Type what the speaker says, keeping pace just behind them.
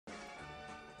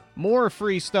More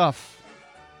free stuff.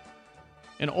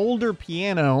 An older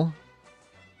piano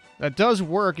that does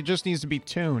work, it just needs to be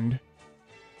tuned.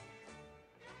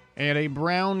 And a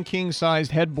brown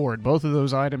king-sized headboard. Both of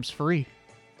those items free.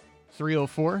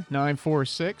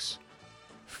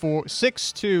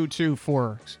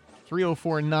 304-946-6224.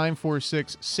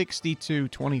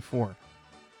 304-946-6224.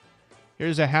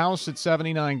 Here's a house at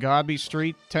 79 Godby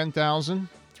Street, $10,000.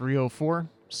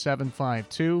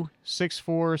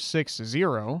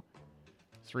 304-752-6460.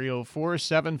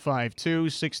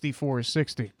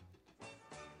 304-752-6460.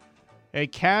 A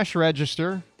cash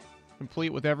register, complete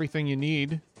with everything you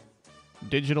need.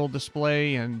 Digital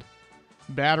display and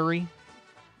battery,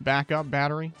 backup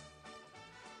battery,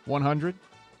 100.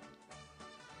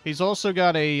 He's also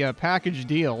got a package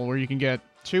deal where you can get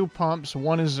 2 pumps.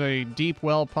 One is a deep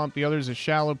well pump, the other is a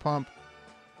shallow pump.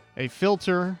 A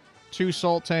filter, 2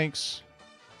 salt tanks,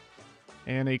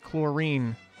 and a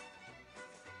chlorine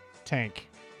tank.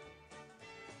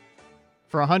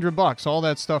 For $100, all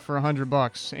that stuff for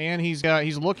 $100. And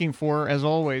he's looking for, as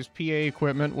always, PA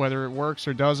equipment. Whether it works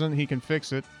or doesn't, he can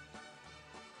fix it.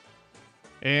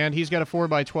 And he's got a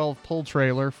 4x12 pull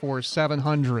trailer for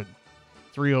 $700.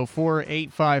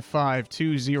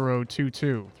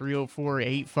 304-855-2022.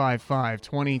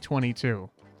 304-855-2022.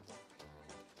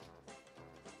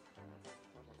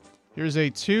 Here's a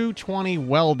 220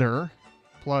 welder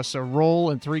plus a roll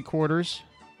and 3/4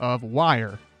 of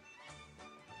wire.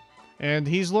 And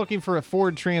he's looking for a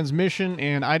Ford transmission,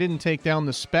 and I didn't take down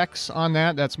the specs on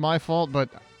that. That's my fault, but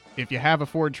if you have a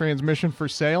Ford transmission for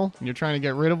sale and you're trying to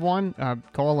get rid of one,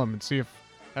 call him and see if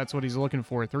that's what he's looking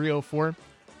for.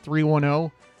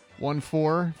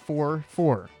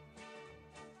 304-310-1444.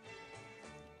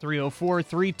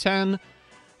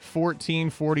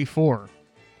 304-310-1444.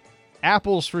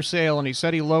 Apples for sale, and he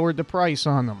said he lowered the price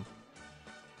on them.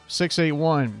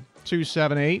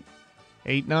 681-278-8922.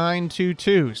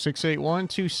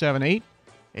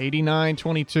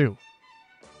 681-278-8922.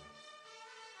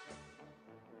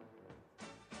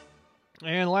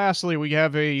 And lastly, we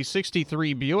have a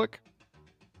 63 Buick.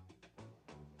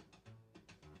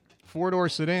 4-door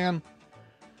sedan.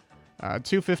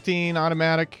 215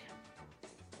 automatic.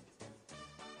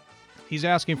 He's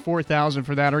asking $4,000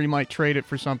 for that, or he might trade it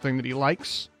for something that he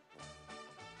likes.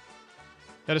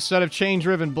 Got a set of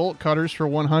chain-driven bolt cutters for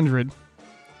 $100.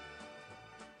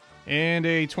 And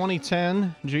a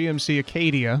 2010 GMC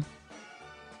Acadia.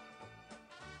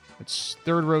 It's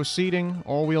 3rd-row seating,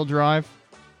 all-wheel drive.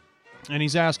 And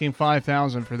he's asking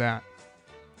 $5,000 for that.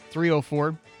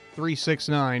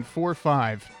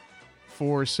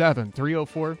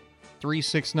 304-369-4547.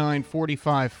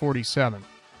 304-369-4547.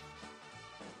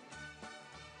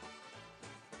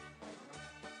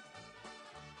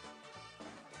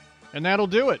 And that'll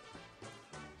do it.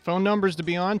 Phone numbers to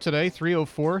be on today,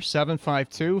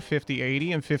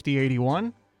 304-752-5080 and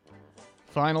 5081.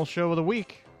 Final show of the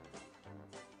week.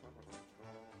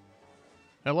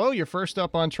 Hello, you're first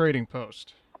up on Trading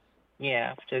Post.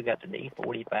 Yeah, I've still got the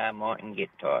D45 Martin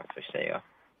guitar for sale.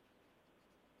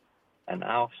 And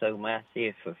also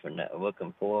myself for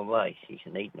looking for a vase. He's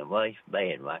needing a vase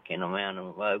bad, like in a mountain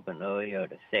of open oil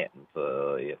to setting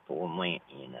for a mint,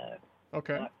 you know.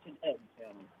 Okay.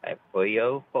 At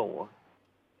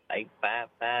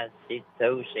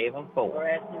 304-855-6074. Or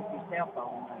ask if your cell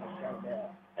phone number showed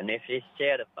up. And if this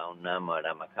telephone number that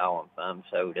I'm calling from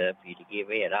showed up, you to give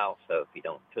it also if you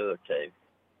don't tour to.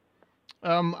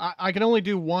 I can only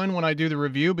do one when I do the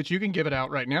review, but you can give it out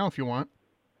right now if you want.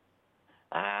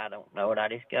 I don't know it. I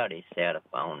just got his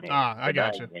telephone here. I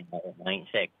got you. I ain't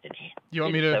sected it. You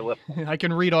want me to? I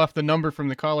can read off the number from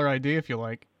the caller ID if you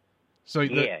like. So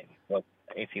yeah,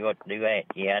 if you want to do that,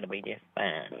 yeah, it'll be just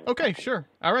fine. Okay, sure.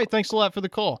 All right, thanks a lot for the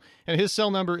call. And his cell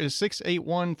number is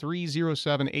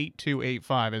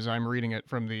 681-307-8285, as I'm reading it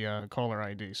from the caller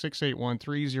ID.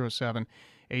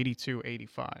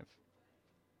 681-307-8285.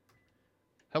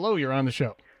 Hello, you're on the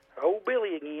show. Oh,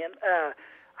 Billy again.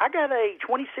 I got a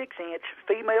 26-inch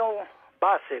female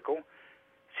bicycle.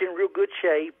 It's in real good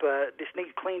shape. Just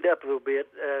needs cleaned up a little bit.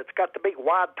 It's got the big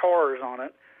wide tires on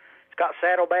it. It's got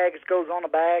saddlebags that goes on the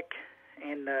back.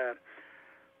 And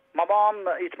my mom,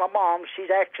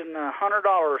 she's asking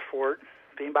 $100 for it,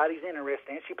 if anybody's interested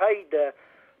in it. She paid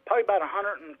probably about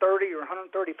 $130 or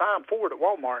 $135 for it at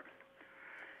Walmart.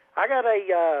 I got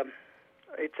a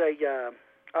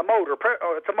motor.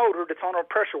 It's a motor that's on a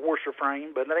pressure washer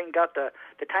frame, but it ain't got the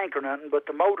tank or nothing. But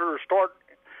the motor start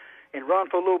and run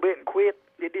for a little bit and quit.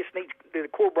 It just needs the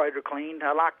carburetor cleaned.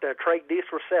 I like to trade this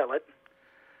or sell it.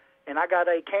 And I got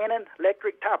a Canon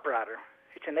electric typewriter.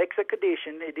 It's in excellent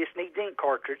condition. It just needs ink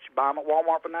cartridge. Buy them at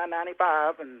Walmart for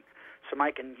 $9.95 and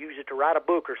somebody can use it to write a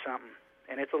book or something,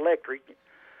 and it's electric.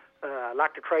 I'd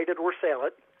like to trade it or sell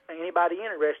it. Anybody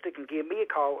interested can give me a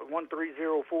call at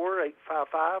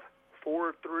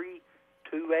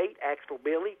 1-304-855-4328, Axel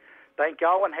Billy. Thank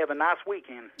y'all and have a nice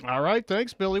weekend. All right,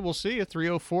 thanks, Billy. We'll see you.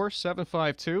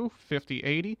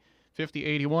 304-752-5080,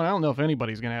 5081. I don't know if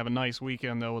anybody's going to have a nice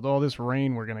weekend, though, with all this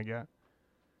rain we're going to get.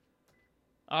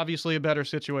 Obviously a better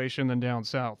situation than down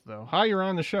south, though. Hi, you're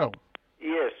on the show.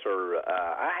 Yes, sir.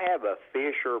 I have a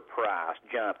Fisher-Price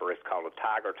jumper. It's called a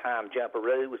Tiger Time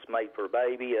Jumperoo. It's made for a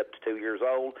baby up to 2 years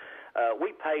old.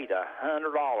 We paid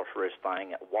 $100 for this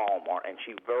thing at Walmart, and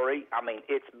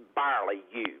it's barely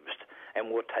used, and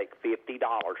we'll take $50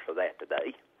 for that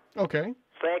today. Okay.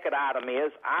 Second item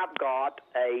is I've got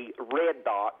a red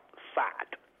dot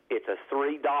sight. It's a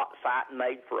 3-dot sight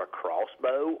made for a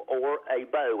crossbow or a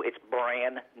bow. It's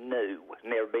brand new,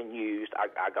 never been used.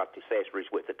 I got the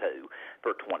accessories with it too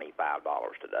for $25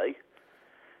 today.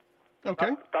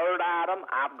 Okay. Third item,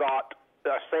 I've got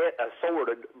a set of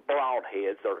assorted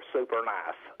broadheads. They're super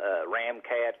nice.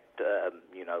 Ramcat,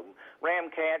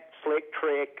 Ramcat, Slick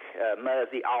Trick,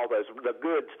 Muzzy, all those, the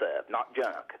good stuff, not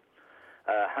junk.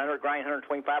 100 grain,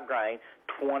 125 grain,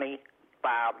 $20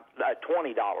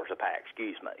 a pack,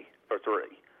 for 3.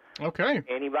 Okay.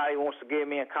 Anybody wants to give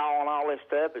me a call on all this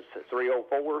stuff, it's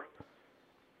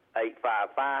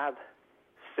 304-855-6039.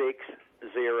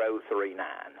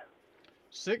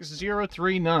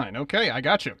 6039. Okay, I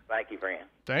got you. Thank you, friend.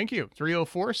 Thank you.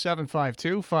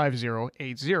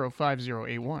 304-752-5080,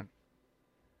 5081.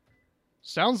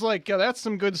 Sounds like that's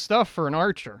some good stuff for an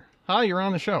archer. Hi, you're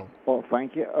on the show. Well,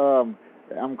 thank you. I'm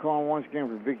calling once again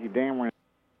for Vicky Dameron.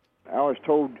 I was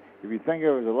told, if you think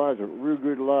of it as a lot, it's a real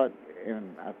good lot,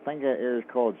 and I think that area is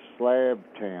called Slab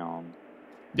Town.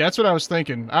 That's what I was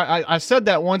thinking. I said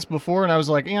that once before, and I was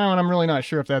like, and I'm really not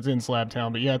sure if that's in Slab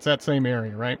Town, but yeah, it's that same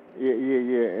area, right?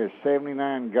 Yeah. It's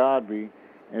 79 Godby,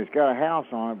 and it's got a house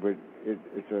on it, but it's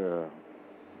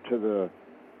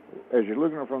as you're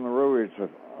looking from the road, it's a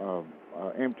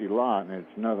empty lot, and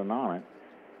it's nothing on it.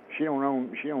 She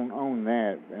don't own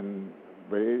that,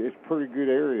 but it's a pretty good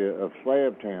area of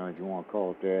Slab Town, if you want to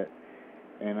call it that.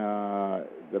 And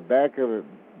the back of it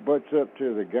butts up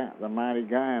to the mighty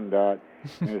Guyandotte,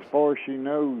 and as far as she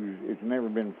knows, it's never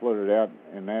been flooded out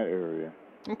in that area.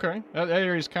 Okay, that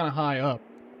area's kind of high up.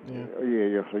 Yeah.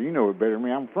 So you know it better than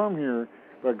me. I'm from here,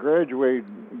 but I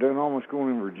graduated, done all my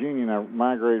schooling in Virginia, and I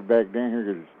migrated back down here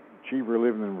because it's cheaper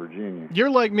living in Virginia.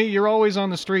 You're like me. You're always on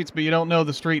the streets, but you don't know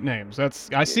the street names.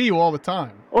 I see you all the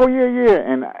time. Oh yeah.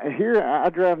 And here I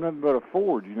drive nothing but a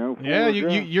Ford. Ford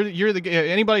you're the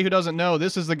anybody who doesn't know,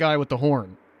 this is the guy with the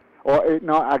horn. Oh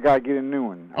no, I gotta get a new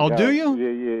one. Do you?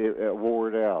 Yeah. It wore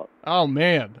it out. Oh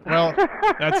man. Well,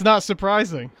 that's not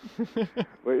surprising. But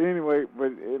anyway,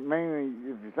 mainly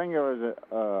if you think of it as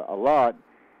a lot,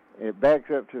 it backs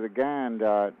up to the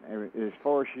Guyandotte. As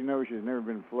far as she knows, she's never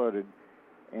been flooded.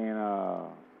 And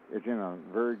it's in a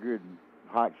very good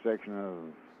hot section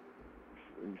of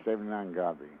 79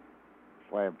 Godby,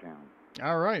 Slab Town.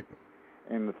 All right.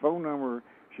 And the phone number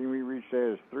she can be reached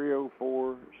at is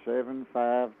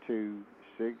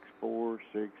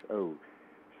 304-752-6460.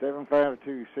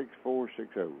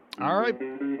 752-6460. All right.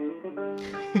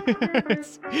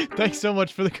 Thanks so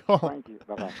much for the call. Thank you.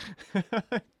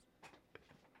 Bye-bye.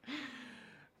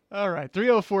 All right,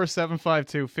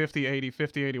 304-752-5080,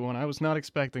 5081. I was not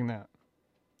expecting that.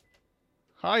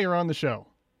 Hi, you're on the show.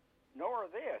 Nor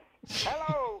this.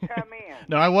 Hello, come in.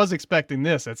 No, I was expecting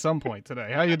this at some point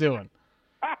today. How you doing?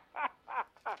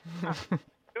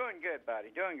 Doing good, buddy.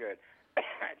 Doing good.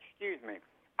 Excuse me.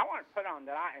 I want to put on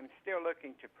that I am still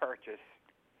looking to purchase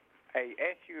a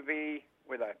SUV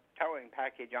with a towing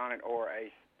package on it or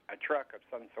a truck of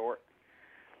some sort.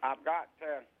 I've got...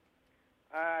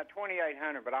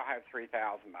 2,800, but I'll have 3,000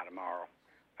 by tomorrow.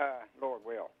 Lord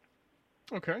will.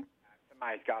 Okay.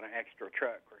 Somebody's got an extra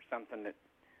truck or something that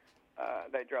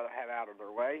they'd rather have out of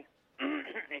their way.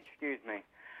 Excuse me.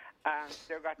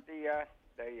 Still got the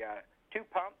 2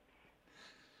 pumps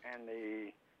and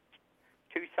the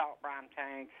 2 salt brine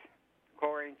tanks,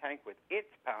 chlorine tank with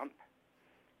its pump,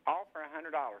 all for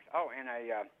 $100. Oh, and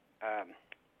a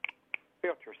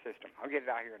filter system. I'll get it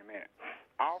out here in a minute.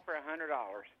 All for $100.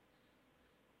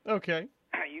 Okay.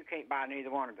 You can't buy neither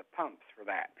one of the pumps for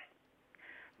that.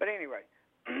 But anyway,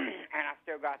 and I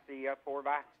still got the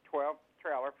 4x12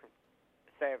 trailer for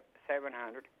 $700.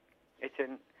 It's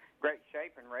in great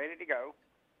shape and ready to go.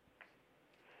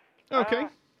 Okay.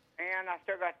 And I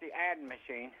still got the adding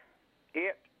machine.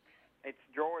 It's a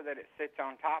drawer that it sits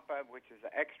on top of, which is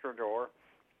an extra drawer,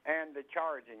 and the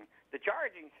charging. The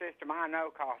charging system I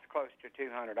know costs close to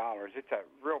 $200. It's a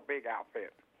real big outfit.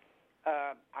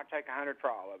 I'll take 100 for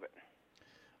all of it.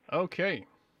 Okay.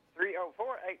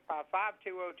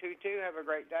 304-855-2022. Have a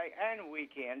great day and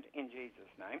weekend in Jesus'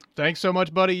 name. Thanks so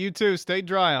much, buddy. You too. Stay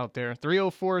dry out there.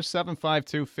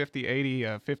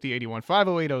 304-752-5080, 5081.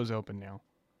 5080 is open now.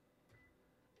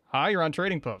 Hi, you're on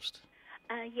Trading Post.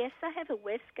 Yes, I have a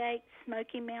Westgate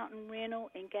Smoky Mountain rental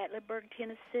in Gatlinburg,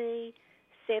 Tennessee,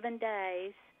 7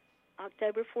 days,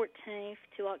 October 14th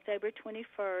to October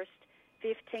 21st,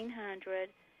 1500.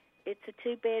 It's a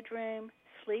 2-bedroom,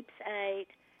 sleeps 8,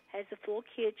 has a full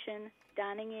kitchen,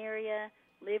 dining area,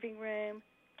 living room,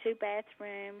 2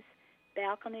 bathrooms,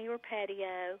 balcony or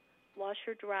patio,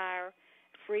 washer dryer,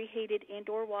 free heated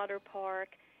indoor water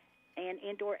park, and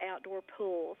indoor-outdoor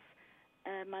pools.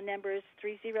 My number is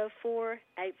 304-855-7487.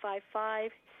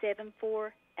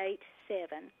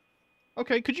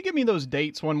 Okay, could you give me those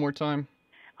dates one more time?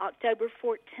 October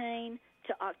 14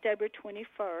 to October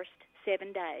 21st,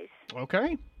 7 days.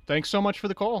 Okay. Thanks so much for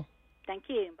the call. Thank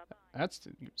you. Bye-bye.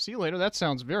 See you later. That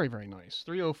sounds very, very nice.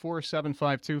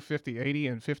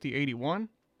 304-752-5080 and 5081.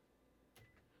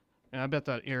 And I bet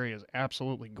that area is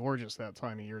absolutely gorgeous that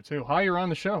time of year, too. Hi, you're on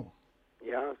the show.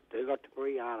 Yeah, still got the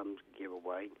 3 items to give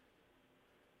away.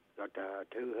 Got the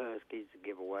 2 Huskies to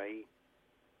give away.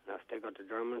 And I still got the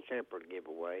German Shepherd to give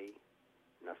away.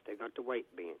 And I still got the weight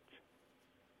bench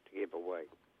to give away.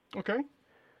 Okay.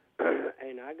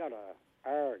 And I got a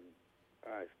air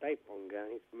stapling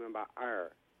gun. It's remember about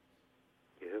air.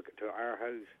 You hook it to an air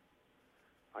hose.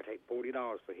 I take $40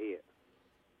 per hit.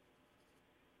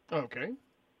 Okay.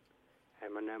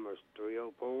 And my number is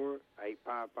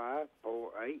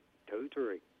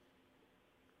 304-855-4823.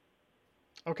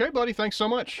 Okay, buddy. Thanks so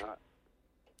much.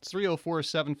 It's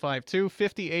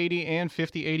 304-752-5080 and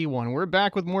 5081. We're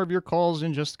back with more of your calls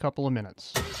in just a couple of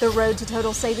minutes. The road to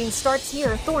total savings starts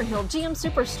here. Thornhill GM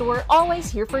Superstore, always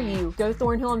here for you. Go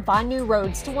Thornhill and find new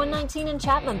roads to 119 in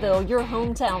Chapmanville, your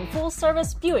hometown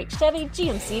full-service Buick, Chevy,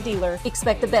 GMC dealer.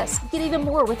 Expect the best. Get even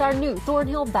more with our new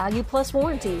Thornhill Value Plus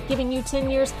warranty, giving you 10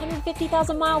 years,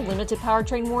 150,000-mile limited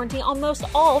powertrain warranty on most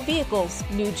all vehicles.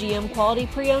 New GM quality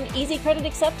pre-owned easy credit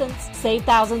acceptance. Save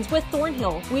thousands with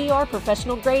Thornhill. We are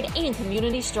professional grade and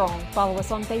community strong. Follow us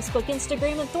on Facebook,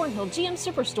 Instagram, and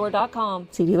ThornhillGMSuperstore.com.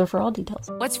 See dealer for all details.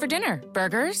 What's for dinner?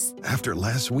 Burgers? After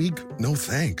last week, no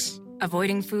thanks.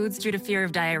 Avoiding foods due to fear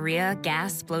of diarrhea,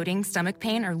 gas, bloating, stomach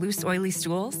pain, or loose, oily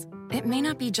stools? It may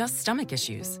not be just stomach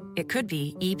issues. It could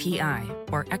be EPI,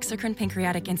 or exocrine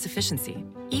pancreatic insufficiency.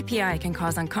 EPI can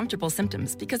cause uncomfortable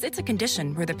symptoms because it's a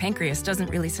condition where the pancreas doesn't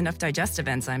release enough digestive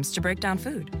enzymes to break down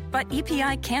food. But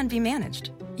EPI can be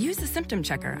managed. Use the symptom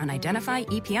checker on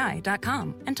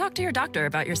identifyepi.com and talk to your doctor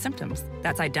about your symptoms.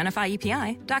 That's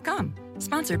identifyepi.com.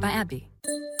 Sponsored by AbbVie.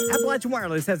 Appalachian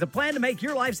Wireless has a plan to make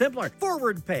your life simpler.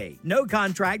 Forward pay. No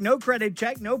contract, no credit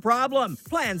check, no problem.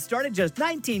 Plans start at just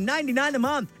 $19.99 a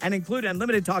month and include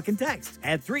unlimited talk and text.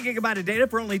 Add 3 gigabyte of data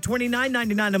for only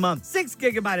 $29.99 a month. 6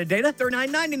 gigabyte of data,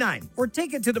 $39.99. Or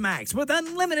take it to the max with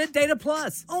unlimited data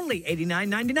plus. Only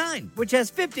 $89.99, which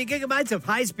has 50 gigabytes of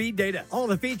high-speed data. All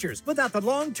the features without the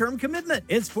long-term commitment.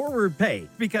 It's forward pay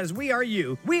because we are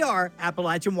you. We are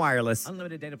Appalachian Wireless.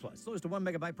 Unlimited data plus. Slows to 1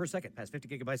 megabyte per second. Past 50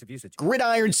 gigabytes of usage.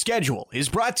 Gridiron Schedule is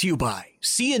brought to you by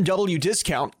C&W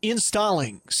Discount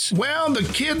Installings. Well, the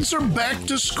kids are back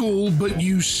to school, but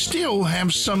you still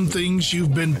have some things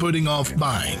you've been putting off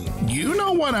buying. You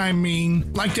know what I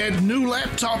mean, like that new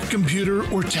laptop, computer,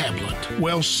 or tablet.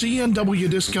 Well, C&W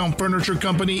Discount Furniture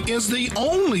Company is the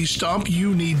only stop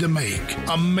you need to make.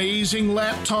 Amazing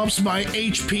laptops by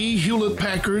HP,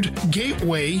 Hewlett-Packard,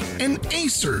 Gateway, and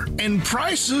Acer, and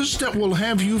prices that will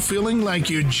have you feeling like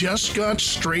you just got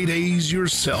straight A's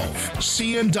yourself.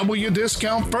 C&W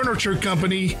Discount Furniture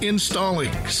Company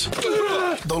Installings.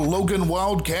 The Logan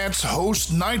Wildcats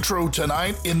host Nitro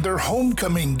tonight in their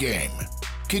homecoming game.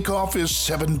 Kickoff is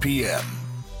 7 p.m.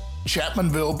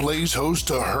 Chapmanville plays host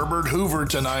to Herbert Hoover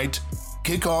tonight.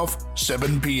 Kickoff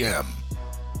 7 p.m.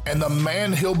 And the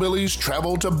Man Hillbillies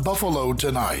travel to Buffalo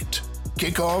tonight.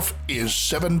 Kickoff is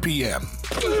 7 p.m.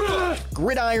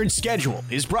 Gridiron Schedule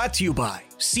is brought to you by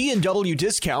C&W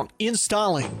Discount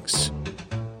Installings.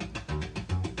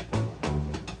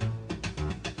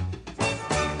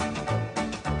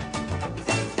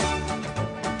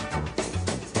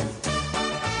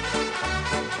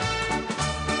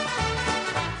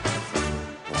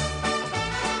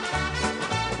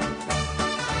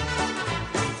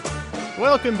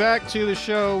 Welcome back to the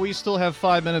show. We still have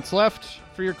 5 minutes left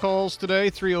for your calls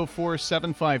today.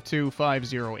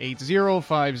 304-752-5080,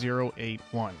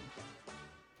 5081.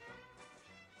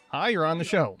 Hi, you're on the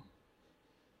show.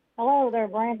 Hello there,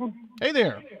 Brandon. Hey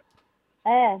there.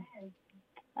 I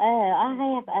have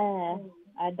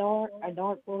a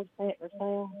dartboard set for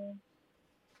sale.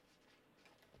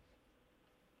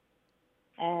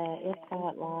 It's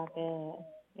got like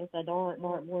it's a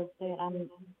dartboard set.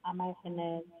 I'm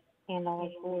asking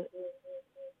 $10 for it.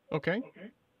 Okay.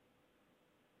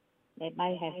 It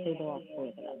may have 2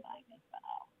 dartboards, I think.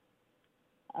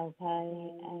 Okay,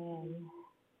 and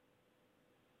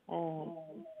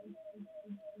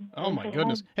Oh my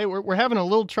goodness! Hey, we're having a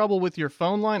little trouble with your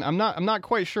phone line. I'm not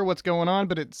quite sure what's going on,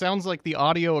 but it sounds like the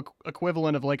audio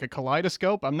equivalent of like a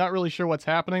kaleidoscope. I'm not really sure what's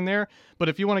happening there. But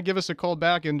if you want to give us a call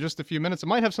back in just a few minutes, it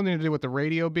might have something to do with the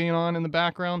radio being on in the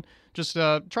background. Just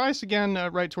try us again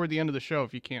right toward the end of the show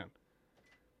if you can.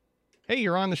 Hey,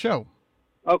 you're on the show.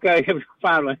 Okay,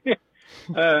 finally.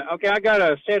 Okay, I got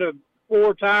a set of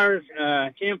 4 tires,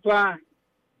 10-ply.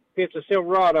 It's a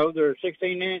Silverado. They're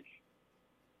 16-inch.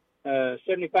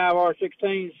 75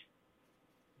 R16s,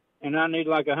 and I need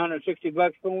like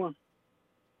 $160 for them.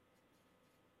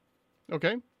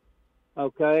 Okay.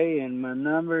 Okay, and my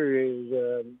number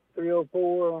is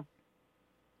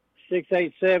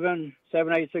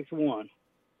 304-687-7861.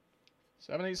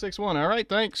 7861. All right,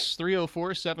 thanks.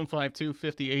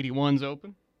 304-752-5081's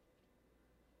open.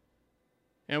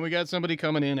 And we got somebody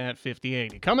coming in at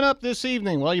 5080. Coming up this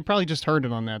evening, well, you probably just heard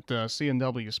it on that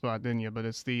C&W spot, didn't you? But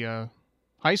it's the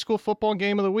high school football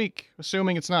game of the week,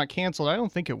 assuming it's not canceled. I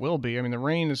don't think it will be. I mean, the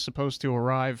rain is supposed to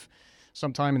arrive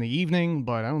sometime in the evening,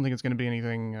 but I don't think it's going to be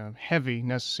anything heavy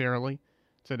necessarily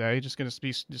today. Just going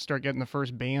to start getting the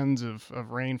first bands of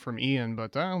rain from Ian,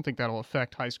 but I don't think that'll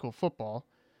affect high school football.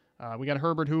 We got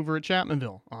Herbert Hoover at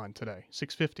Chapmanville on today,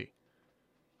 6:50.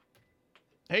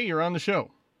 Hey, you're on the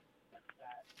show.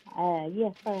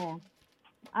 Yes,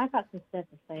 I got some stuff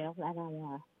to sell that I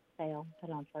want to sell,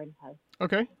 put on Trading Post.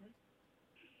 Okay.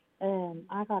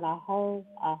 I got a whole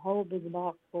big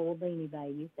box full of Beanie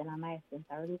Babies, and I'm asking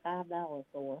 $35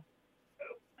 for.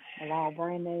 They're all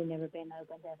brand new, never been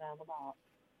opened out of the box.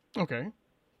 Okay.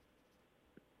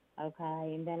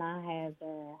 Okay, and then I have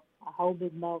a whole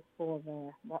big box full of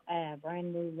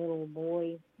brand new little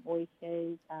boy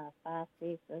shoes, 5,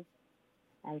 6s,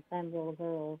 and some little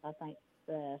girls. I think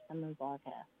some of them like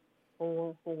a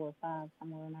 4 or 5,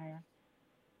 somewhere in there,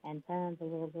 and tons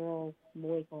of little girls'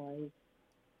 boy clothes.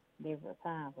 Different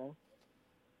sizes.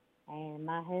 And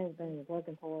my husband is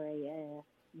looking for a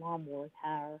lawnmower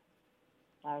tire,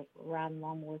 like riding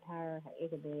lawnmower tire. It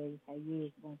could be a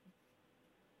used one.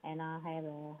 And I have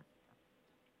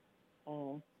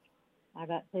I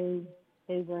got two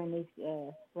brand new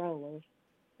strollers.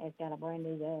 It's got a brand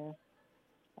new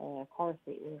car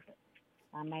seat with it.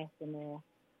 I'm asking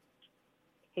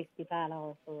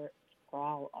 $65 for it, for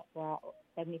all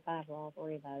 $75 for all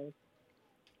 3 of those.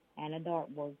 And a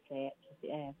dartboard set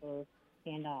for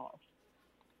 $10.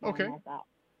 Okay. And that's all.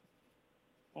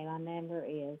 And my number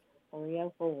is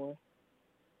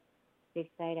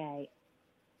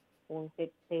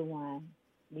 304-688-4621.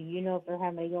 Do you know if they're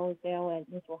having a yard sale at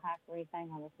Mitchell Heights or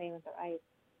anything on the 7th or 8th?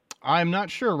 I'm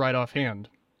not sure right offhand.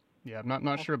 Yeah, I'm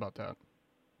not sure about that.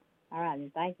 All right,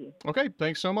 then, thank you. Okay,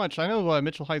 thanks so much. I know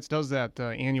Mitchell Heights does that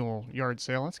annual yard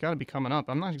sale. That's got to be coming up.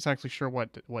 I'm not exactly sure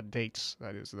what dates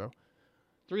that is, though.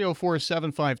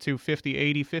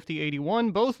 304-752-5080,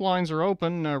 5081. Both lines are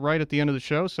open right at the end of the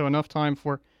show, so enough time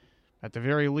for, at the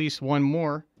very least, one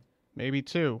more, maybe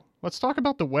 2. Let's talk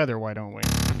about the weather, why don't we?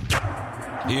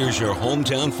 Here's your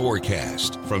hometown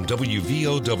forecast from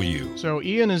WVOW. So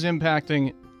Ian is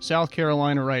impacting South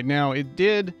Carolina right now. It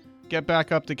did get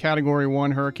back up to Category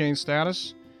 1 hurricane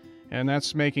status, and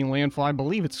that's making landfall. I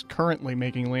believe it's currently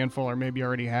making landfall, or maybe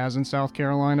already has in South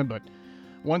Carolina, but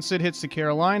once it hits the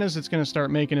Carolinas, it's going to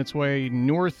start making its way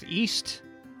northeast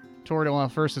toward, well,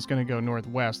 first it's going to go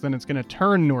northwest, then it's going to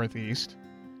turn northeast.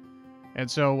 And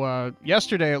so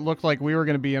yesterday it looked like we were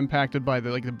going to be impacted by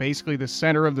basically the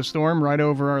center of the storm right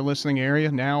over our listening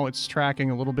area. Now it's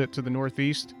tracking a little bit to the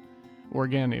northeast, or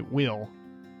again, it will.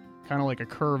 Kind of like a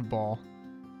curveball,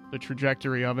 the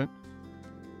trajectory of it.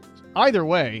 Either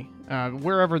way,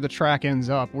 wherever the track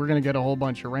ends up, we're going to get a whole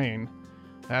bunch of rain.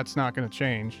 That's not going to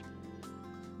change.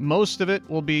 Most of it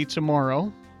will be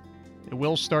tomorrow. It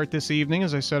will start this evening,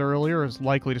 as I said earlier, is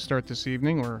likely to start this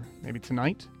evening or maybe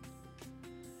tonight.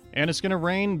 And it's going to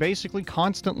rain basically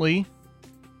constantly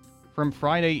from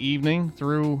Friday evening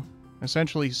through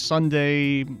essentially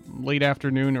Sunday late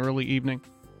afternoon, early evening.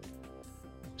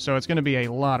 So it's going to be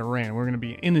a lot of rain. We're going to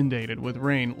be inundated with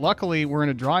rain. Luckily, we're in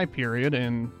a dry period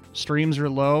and streams are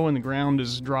low and the ground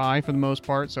is dry for the most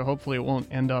part, so hopefully it won't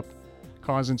end up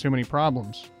causing too many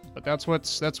problems. But that's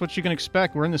what you can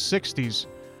expect. We're in the 60s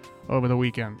over the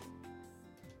weekend.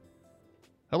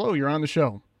 Hello, you're on the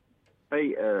show.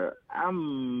 Hey,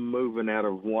 I'm moving out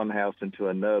of one house into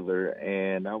another,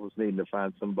 and I was needing to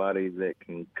find somebody that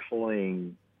can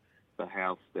clean the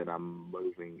house that I'm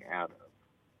moving out of.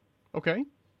 Okay.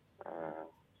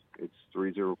 It's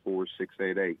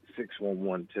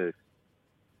 304-688-6112.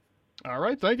 All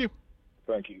right, thank you.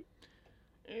 Thank you.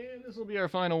 And this will be our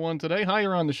final one today. Hi,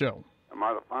 you're on the show. Am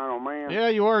I the final man? Yeah,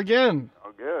 you are again.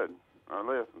 Oh, good. Now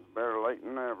listen, better late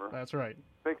than never. That's right.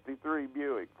 63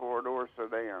 Buick, four-door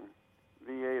sedan,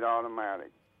 V8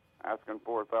 automatic, asking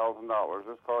 $4,000.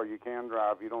 This car you can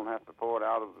drive. You don't have to pull it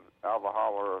out of the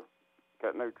holler or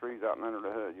cut no trees out and under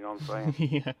the hood. You know what I'm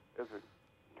saying? Yeah. It's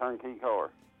a turnkey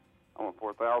car. I want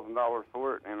 $4,000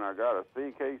 for it, and I got a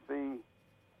CKC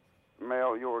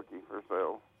male Yorkie for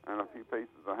sale and a few pieces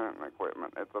of hunting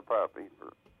equipment. It's a puppy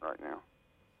for right now.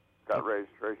 Got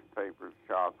registration papers,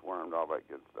 shots, wormed, all that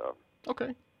good stuff.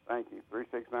 Okay. Thank you.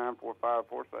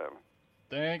 369-4547.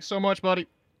 Thanks so much, buddy.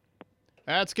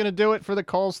 That's going to do it for the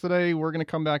calls today. We're going to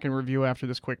come back and review after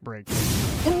this quick break.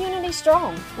 Community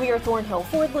strong. We are Thornhill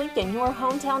Ford Lincoln, your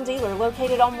hometown dealer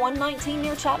located on 119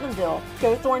 near Chapmanville.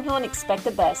 Go Thornhill and expect the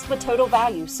best with total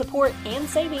value, support, and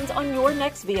savings on your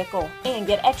next vehicle. And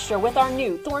get extra with our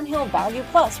new Thornhill Value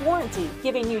Plus warranty,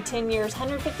 giving you 10 years,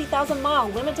 150,000-mile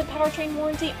limited powertrain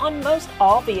warranty on most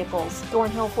all vehicles.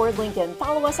 Thornhill Ford Lincoln.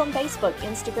 Follow us on Facebook,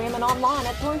 Instagram, and online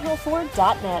at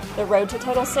thornhillford.net. The road to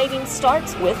total savings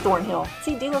starts with Thornhill.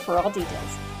 See dealer for all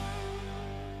details.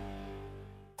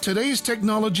 Today's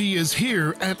technology is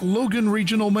here at Logan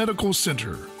Regional Medical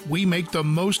Center. We make the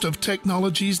most of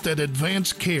technologies that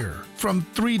advance care, from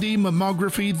 3D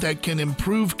mammography that can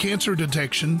improve cancer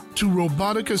detection to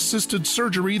robotic-assisted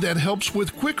surgery that helps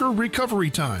with quicker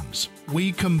recovery times.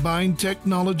 We combine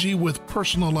technology with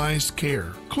personalized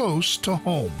care, close to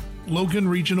home. Logan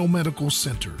Regional Medical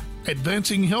Center,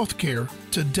 advancing healthcare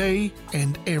today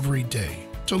and every day.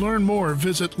 To learn more,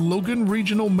 visit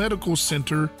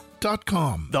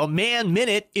LoganRegionalMedicalCenter.com. The Man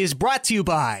Minute is brought to you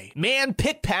by Man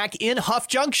Pick Pack in Huff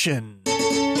Junction. Compare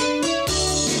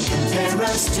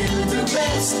us to the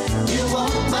rest. You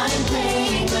won't mind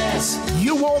paying less.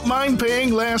 You won't mind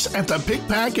paying less at the Pick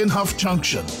Pack in Huff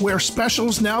Junction, where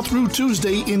specials now through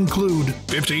Tuesday include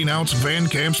 15-ounce Van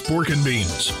Camp's pork and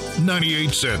beans, 98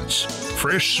 cents.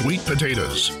 Fresh sweet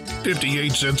potatoes,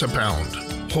 58 cents a pound.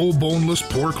 Whole boneless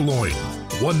pork loin,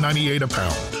 $1.98 a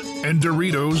pound. And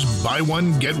Doritos, buy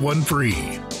one, get one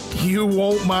free. You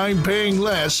won't mind paying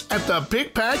less at the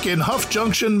Pick Pack in Huff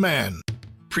Junction, man.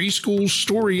 Preschool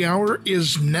Story Hour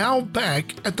is now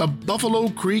back at the Buffalo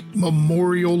Creek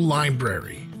Memorial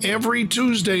Library. Every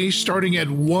Tuesday starting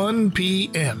at 1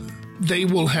 p.m. They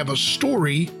will have a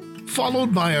story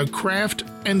followed by a craft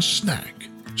and snack.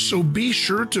 So be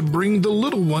sure to bring the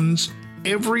little ones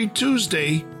every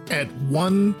Tuesday at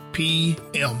 1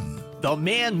 p.m. The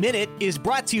Man Minute is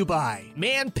brought to you by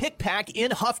Man Pick Pack in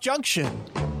Huff Junction.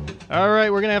 All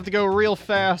right, we're going to have to go real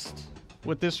fast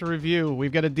with this review.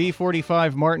 We've got a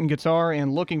D45 Martin guitar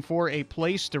and looking for a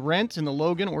place to rent in the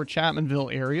Logan or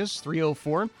Chapmanville areas,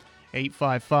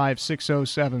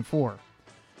 304-855-6074.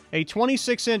 A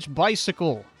 26-inch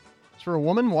bicycle. It's for a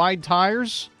woman, wide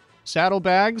tires,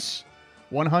 saddlebags,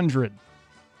 $100.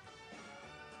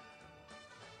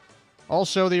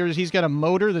 Also, he's got a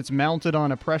motor that's mounted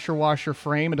on a pressure washer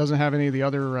frame. It doesn't have any of the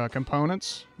other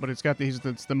components, but it's got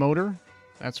it's the motor.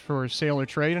 That's for sale or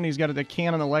trade. And he's got a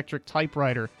Canon electric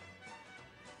typewriter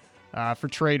for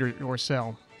trade or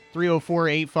sell.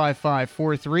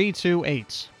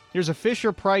 304-855-4328. Here's a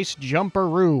Fisher-Price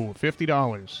Jumperoo,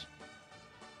 $50.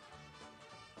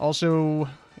 Also,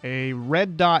 a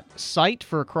red dot sight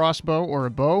for a crossbow or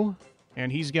a bow.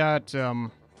 And he's got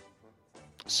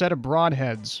set of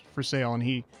broadheads for sale, and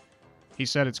he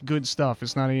said it's good stuff.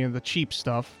 It's not any of the cheap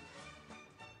stuff.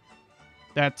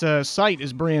 That sight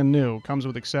is brand new. Comes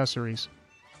with accessories.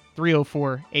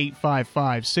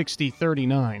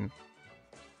 304-855-6039.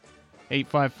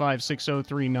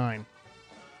 855-6039.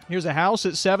 Here's a house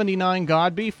at 79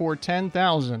 Godby for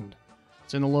 $10,000.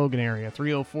 It's in the Logan area.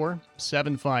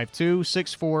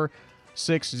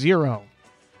 304-752-6460.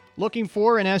 Looking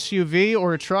for an SUV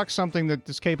or a truck, something that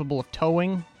is capable of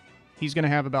towing. He's going to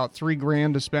have about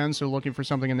 $3,000 to spend, so looking for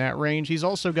something in that range. He's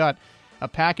also got a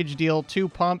package deal, 2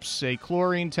 pumps, a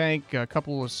chlorine tank, a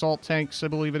couple of salt tanks, I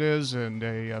believe it is, and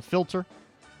a filter.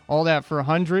 All that for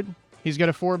 $100. He's got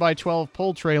a 4x12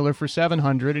 pull trailer for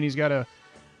 $700, and he's got a,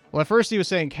 well, at first he was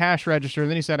saying cash register,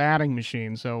 and then he said adding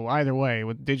machine. So either way,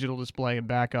 with digital display and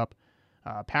backup,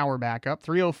 power backup,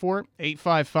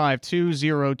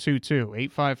 304-855-2022,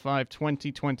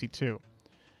 855-2022.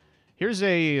 Here's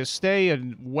a stay at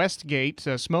Westgate,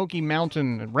 Smoky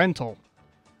Mountain rental.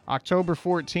 October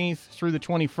 14th through the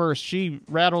 21st. She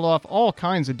rattled off all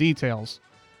kinds of details,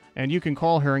 and you can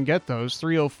call her and get those.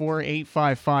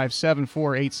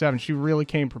 304-855-7487. She really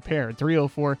came prepared.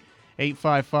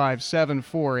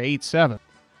 304-855-7487.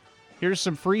 Here's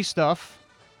some free stuff.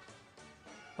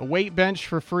 A weight bench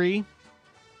for free.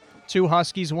 2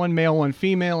 Huskies, 1 male, 1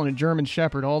 female, and a German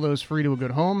Shepherd. All those free to a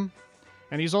good home.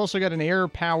 And he's also got an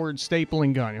air-powered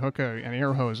stapling gun. You hook an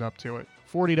air hose up to it.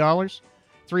 $40.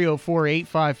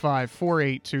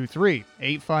 304-855-4823.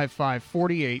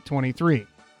 855-4823.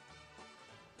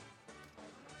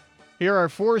 Here are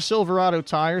 4 Silverado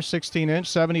tires, 16-inch,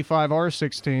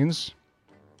 75R16s.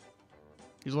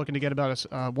 He's looking to get about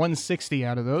a 160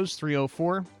 out of those.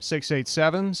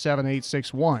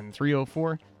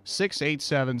 304-687-7861.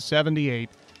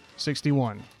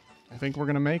 304-687-7861. I think we're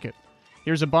going to make it.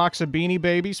 Here's a box of Beanie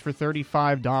Babies for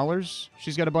 $35.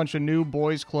 She's got a bunch of new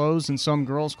boys' clothes and some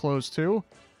girls' clothes, too.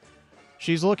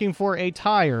 She's looking for a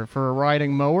tire for a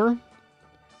riding mower.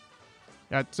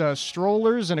 Got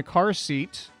strollers and a car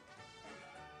seat.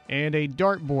 And a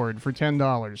dartboard for $10.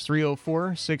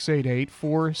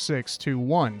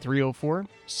 304-688-4621.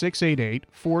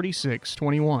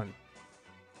 304-688-4621.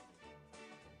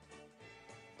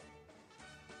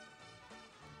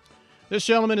 This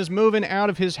gentleman is moving out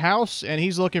of his house, and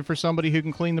he's looking for somebody who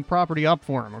can clean the property up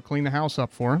for him or clean the house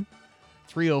up for him.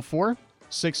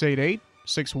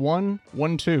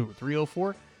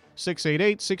 304-688-6112.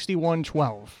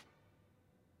 304-688-6112.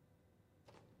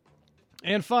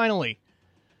 And finally,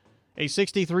 a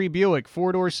 63 Buick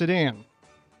 4-door sedan.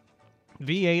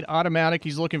 V8 automatic.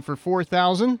 He's looking for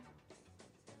 $4,000.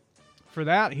 For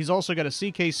that, he's also got a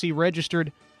CKC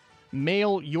registered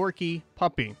male Yorkie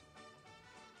puppy.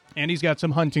 And he's got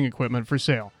some hunting equipment for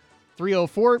sale.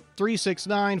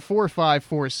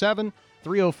 304-369-4547.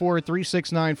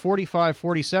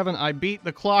 304-369-4547. I beat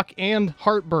the clock and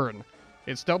heartburn.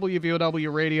 It's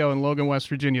WVOW Radio in Logan, West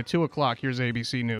Virginia. 2 o'clock. Here's ABC News.